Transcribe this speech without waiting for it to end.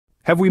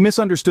Have we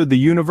misunderstood the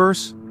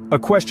universe? A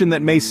question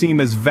that may seem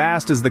as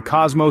vast as the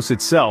cosmos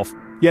itself,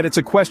 yet it's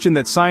a question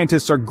that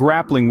scientists are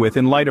grappling with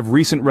in light of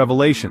recent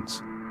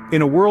revelations.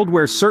 In a world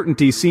where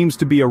certainty seems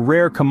to be a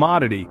rare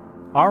commodity,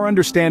 our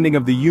understanding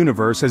of the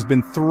universe has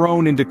been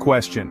thrown into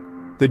question.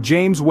 The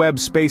James Webb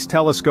Space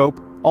Telescope,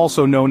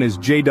 also known as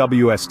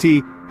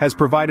JWST, has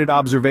provided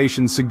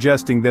observations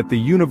suggesting that the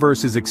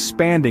universe is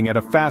expanding at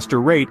a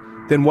faster rate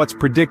than what's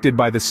predicted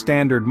by the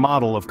standard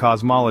model of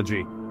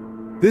cosmology.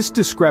 This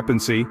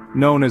discrepancy,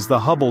 known as the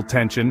Hubble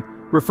tension,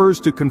 refers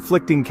to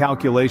conflicting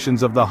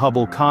calculations of the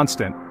Hubble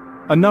constant,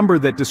 a number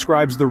that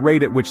describes the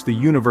rate at which the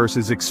universe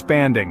is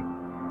expanding.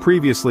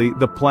 Previously,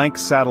 the Planck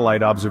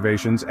satellite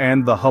observations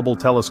and the Hubble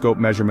telescope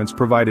measurements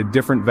provided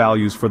different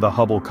values for the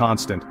Hubble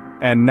constant,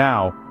 and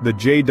now, the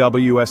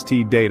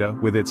JWST data,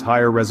 with its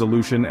higher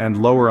resolution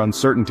and lower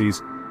uncertainties,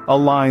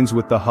 aligns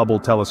with the Hubble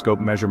telescope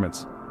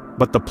measurements.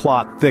 But the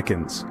plot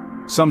thickens.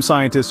 Some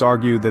scientists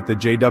argue that the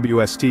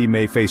JWST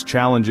may face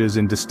challenges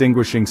in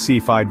distinguishing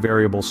Cepheid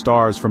variable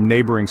stars from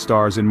neighboring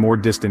stars in more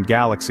distant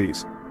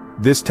galaxies.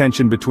 This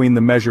tension between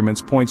the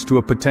measurements points to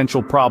a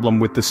potential problem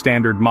with the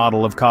standard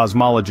model of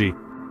cosmology.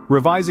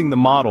 Revising the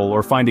model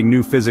or finding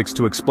new physics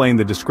to explain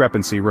the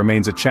discrepancy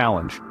remains a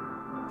challenge.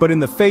 But in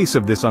the face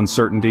of this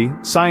uncertainty,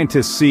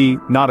 scientists see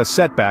not a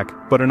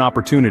setback, but an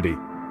opportunity.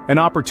 An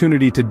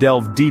opportunity to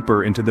delve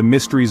deeper into the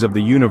mysteries of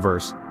the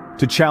universe,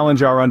 to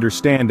challenge our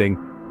understanding,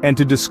 and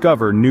to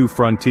discover new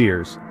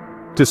frontiers.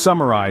 To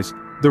summarize,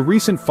 the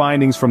recent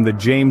findings from the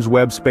James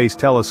Webb Space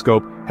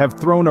Telescope have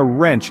thrown a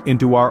wrench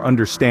into our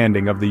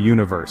understanding of the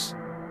universe.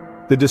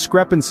 The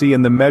discrepancy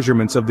in the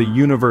measurements of the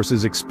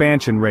universe's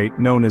expansion rate,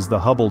 known as the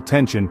Hubble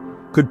tension,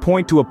 could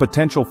point to a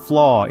potential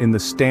flaw in the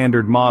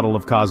standard model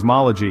of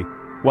cosmology.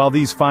 While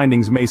these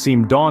findings may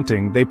seem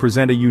daunting, they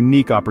present a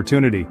unique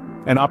opportunity.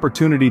 An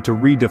opportunity to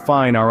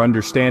redefine our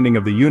understanding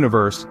of the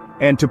universe,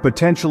 and to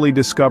potentially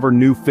discover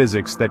new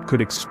physics that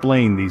could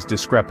explain these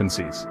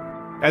discrepancies.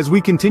 As we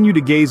continue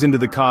to gaze into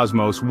the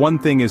cosmos, one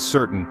thing is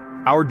certain: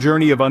 our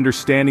journey of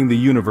understanding the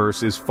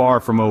universe is far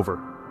from over.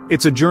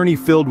 It's a journey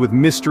filled with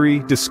mystery,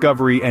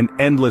 discovery, and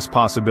endless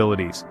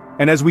possibilities.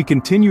 And as we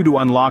continue to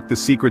unlock the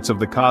secrets of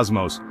the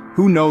cosmos,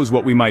 who knows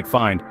what we might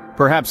find?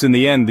 Perhaps in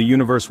the end, the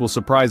universe will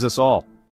surprise us all.